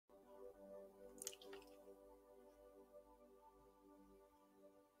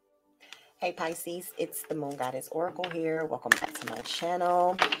Hey Pisces, it's the Moon Goddess Oracle here. Welcome back to my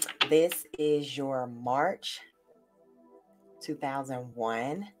channel. This is your March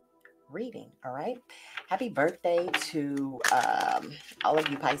 2001 reading, all right? Happy birthday to all of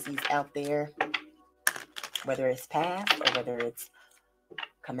you Pisces out there, whether it's past or whether it's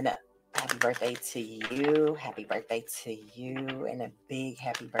coming up. Happy birthday to you. Happy birthday to you. And a big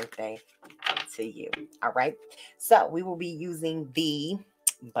happy birthday to you, all right? So we will be using the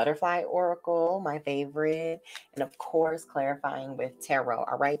Butterfly Oracle, my favorite, and of course clarifying with tarot.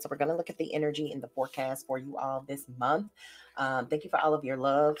 All right, so we're going to look at the energy in the forecast for you all this month. Thank you for all of your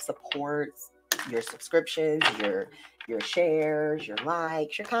love, support, your subscriptions, your shares, your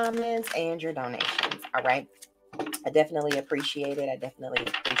likes, your comments, and your donations. All right, I definitely appreciate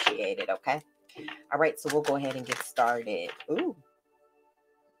it. Okay, all right, so we'll go ahead and get started. Ooh,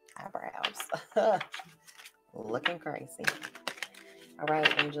 eyebrows. Looking crazy. All right,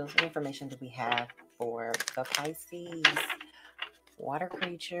 angels, what information do we have for the Pisces water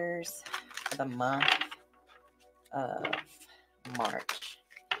creatures for the month of March?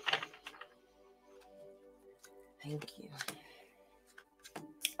 Thank you.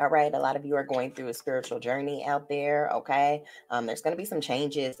 All right, a lot of you are going through a spiritual journey out there, okay? There's going to be some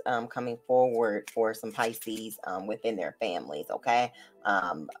changes coming forward for some Pisces within their families, okay?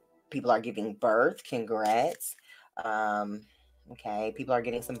 People are giving birth, congrats. Okay, people are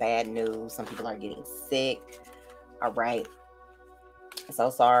getting some bad news. Some people are getting sick. All right. So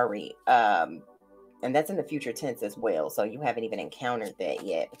sorry. And that's in the future tense as well. So you haven't even encountered that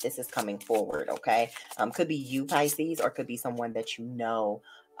yet. But this is coming forward, okay? Could be you, Pisces, or could be someone that you know,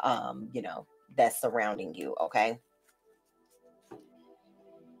 that's surrounding you, okay?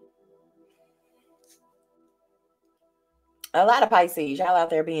 A lot of Pisces, y'all out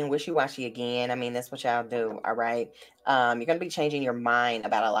there being wishy-washy again. I mean, that's what y'all do, all right? You're going to be changing your mind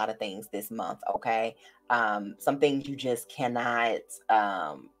about a lot of things this month, okay? Some things you just cannot,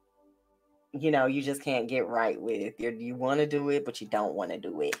 you just can't get right with. You want to do it, but you don't want to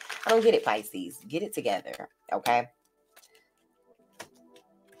do it. I don't get it, Pisces. Get it together, okay?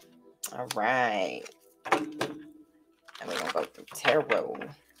 All right. And we're going to go through tarot.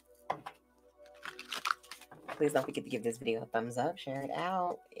 Please don't forget to give this video a thumbs up, share it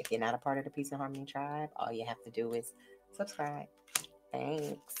out. If you're not a part of the Peace and Harmony tribe, all you have to do is subscribe.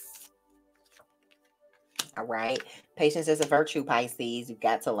 Thanks. All right. Patience is a virtue, Pisces. You've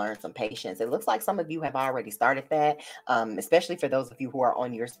got to learn some patience. It looks like some of you have already started that, especially for those of you who are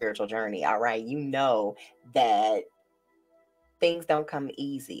on your spiritual journey. All right. You know that things don't come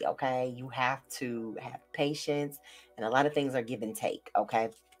easy, okay? You have to have patience, and a lot of things are give and take, okay?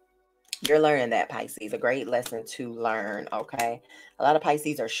 You're learning that, Pisces. A great lesson to learn, okay? A lot of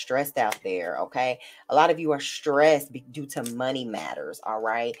Pisces are stressed out there, okay? A lot of you are stressed due to money matters, all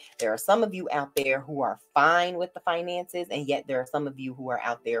right? There are some of you out there who are fine with the finances, and yet there are some of you who are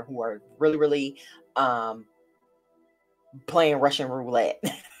out there who are really, really playing Russian roulette.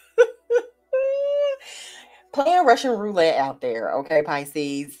 Playing Russian roulette out there, okay,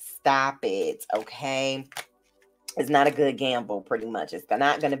 Pisces? Stop it, okay? It's not a good gamble, pretty much. It's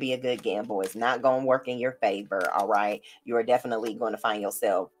not going to be a good gamble. It's not going to work in your favor, all right? You are definitely going to find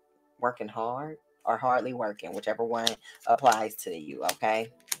yourself working hard or hardly working, whichever one applies to you, okay?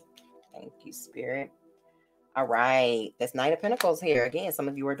 Thank you, Spirit. All right. That's Knight of Pentacles here. Again, some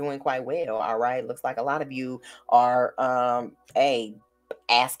of you are doing quite well, all right? Looks like a lot of you are,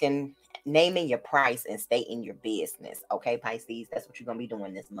 asking, naming your price and stating your business, okay, Pisces? That's what you're going to be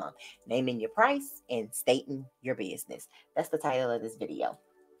doing this month. Naming your price and stating your business. That's the title of this video.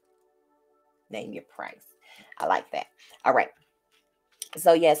 Name your price. I like that. All right.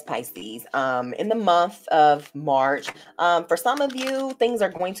 So yes, Pisces, in the month of March, for some of you, things are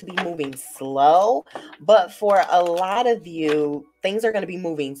going to be moving slow, but for a lot of you, things are going to be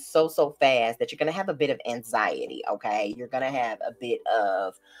moving so fast that you're going to have a bit of anxiety, okay? You're going to have a bit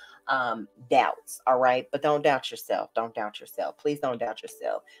of doubts, all right? But don't doubt yourself. Don't doubt yourself. Please don't doubt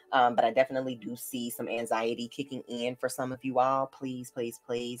yourself. But I definitely do see some anxiety kicking in for some of you all. Please, please,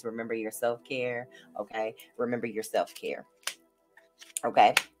 please remember your self-care, okay? Remember your self-care.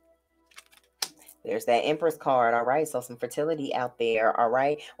 Okay. There's that Empress card. All right. So some fertility out there. All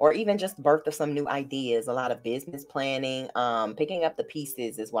right. Or even just birth of some new ideas. A lot of business planning. Picking up the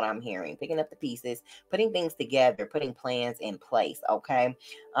pieces is what I'm hearing. Picking up the pieces, putting things together, putting plans in place. Okay.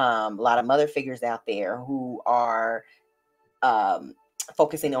 A lot of mother figures out there who are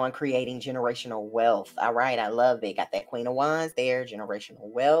focusing on creating generational wealth. All right. I love it. Got that Queen of Wands there. Generational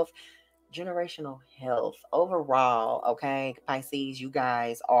wealth. Generational health overall. Okay, Pisces, you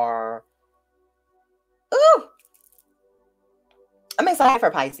guys are I'm excited for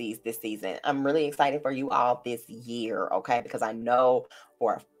Pisces this season. I'm really excited for you all this year, okay? Because I know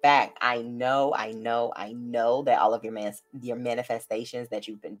for a fact, I know that all of your manifestations that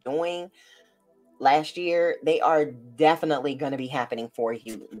you've been doing last year, they are definitely going to be happening for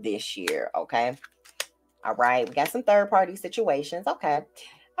you this year, okay? All right, we got some third-party situations, okay?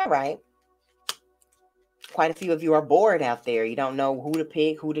 All right. Quite a few of you are bored out there. You don't know who to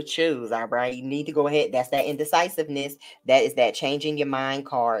pick, who to choose. All right. You need to go ahead. That's that indecisiveness. That is that changing your mind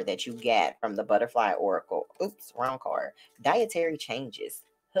card that you get from the Butterfly Oracle. Oops, wrong card. Dietary changes.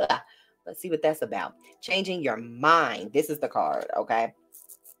 Huh. Let's see what that's about. Changing your mind. This is the card. Okay.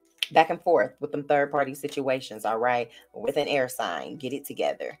 Back and forth with them third party situations. All right. With an air sign. Get it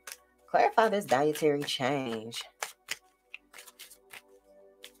together. Clarify this dietary change.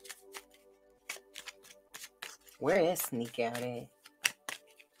 Where is sneak out at?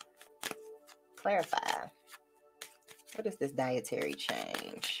 Clarify. What is this dietary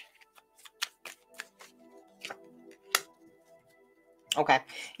change? Okay.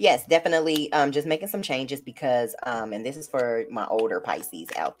 Yes, definitely. Just making some changes because, and this is for my older Pisces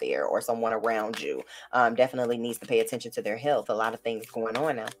out there or someone around you, definitely needs to pay attention to their health. A lot of things going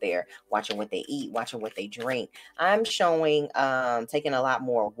on out there, watching what they eat, watching what they drink. I'm showing, taking a lot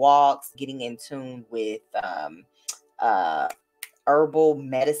more walks, getting in tune with, herbal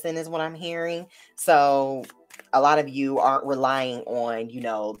medicine is what I'm hearing. So a lot of you aren't relying on,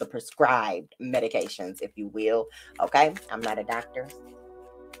 the prescribed medications, if you will. Okay. I'm not a doctor.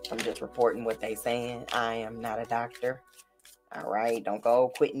 I'm just reporting what they saying. I am not a doctor. All right. Don't go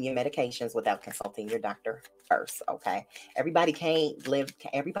quitting your medications without consulting your doctor first. Okay. Everybody can't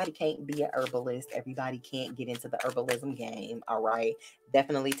be a herbalist. Everybody can't get into the herbalism game. All right.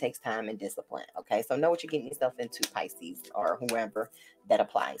 Definitely takes time and discipline. Okay. So know what you're getting yourself into, Pisces, or whoever that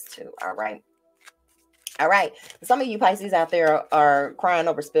applies to. All right. All right. Some of you Pisces out there are crying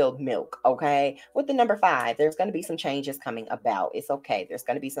over spilled milk. Okay. With the number 5, there's going to be some changes coming about. It's okay. There's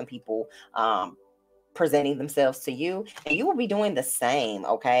going to be some people, presenting themselves to you, and you will be doing the same,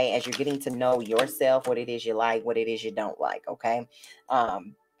 okay, as you're getting to know yourself, what it is you like, what it is you don't like, okay.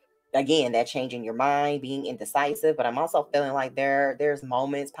 Again, that changing your mind, being indecisive, but I'm also feeling like there's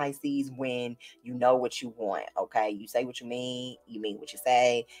moments, Pisces, when you know what you want, okay. You say what you mean what you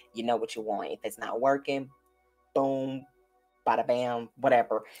say, you know what you want. If it's not working, boom, bada bam,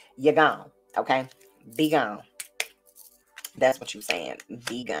 whatever, you're gone, okay. Be gone. That's what you're saying.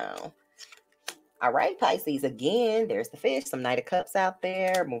 Be gone. All right, Pisces, again, there's the fish, some Knight of Cups out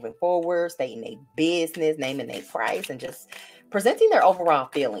there, moving forward, stating a business, naming a price, and just presenting their overall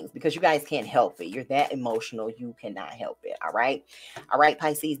feelings because you guys can't help it. You're that emotional. You cannot help it. All right. All right,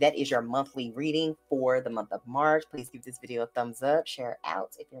 Pisces, that is your monthly reading for the month of March. Please give this video a thumbs up, share it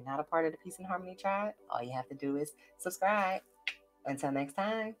out. If you're not a part of the Peace and Harmony tribe, all you have to do is subscribe. Until next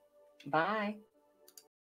time, bye.